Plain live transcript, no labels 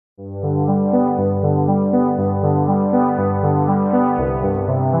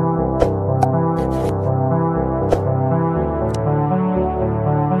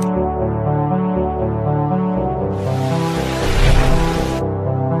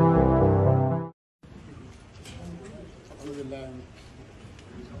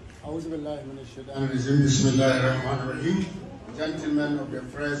Gentlemen of the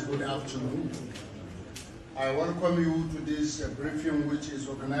press, good afternoon. I welcome you to this briefing which is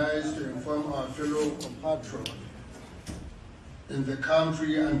organized to inform our fellow compatriots in the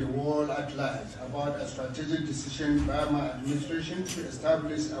country and the world at large about a strategic decision by my administration to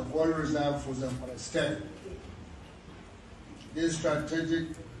establish a gold reserve for Zamfara state. This strategic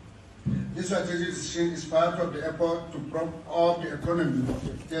decision is part of the effort to prop up the economy of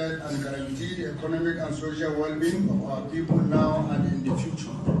the state and guarantee the economic and social well-being of our people now and in the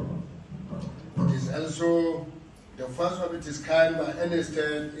future. It is also the first of its kind by any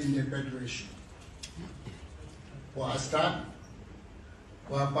state in the Federation. For a start,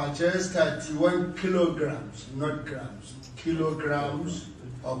 we have purchased 31 kilograms, not grams, kilograms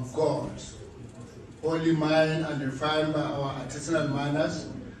of gold, wholly mined and refined by our artisanal miners.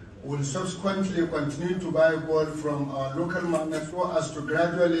 We will subsequently continue to buy gold from our local miners so as to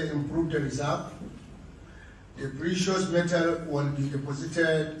gradually improve the reserve. The precious metal will be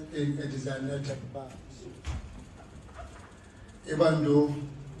deposited in a designated bank. Even though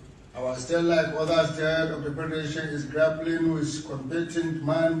our state, like other states of the Federation, is grappling with competing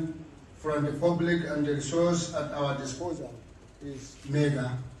demand from the public and the resource at our disposal is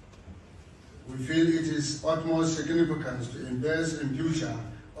mega, we feel it is utmost significance to invest in future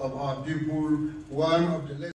of our people. One of the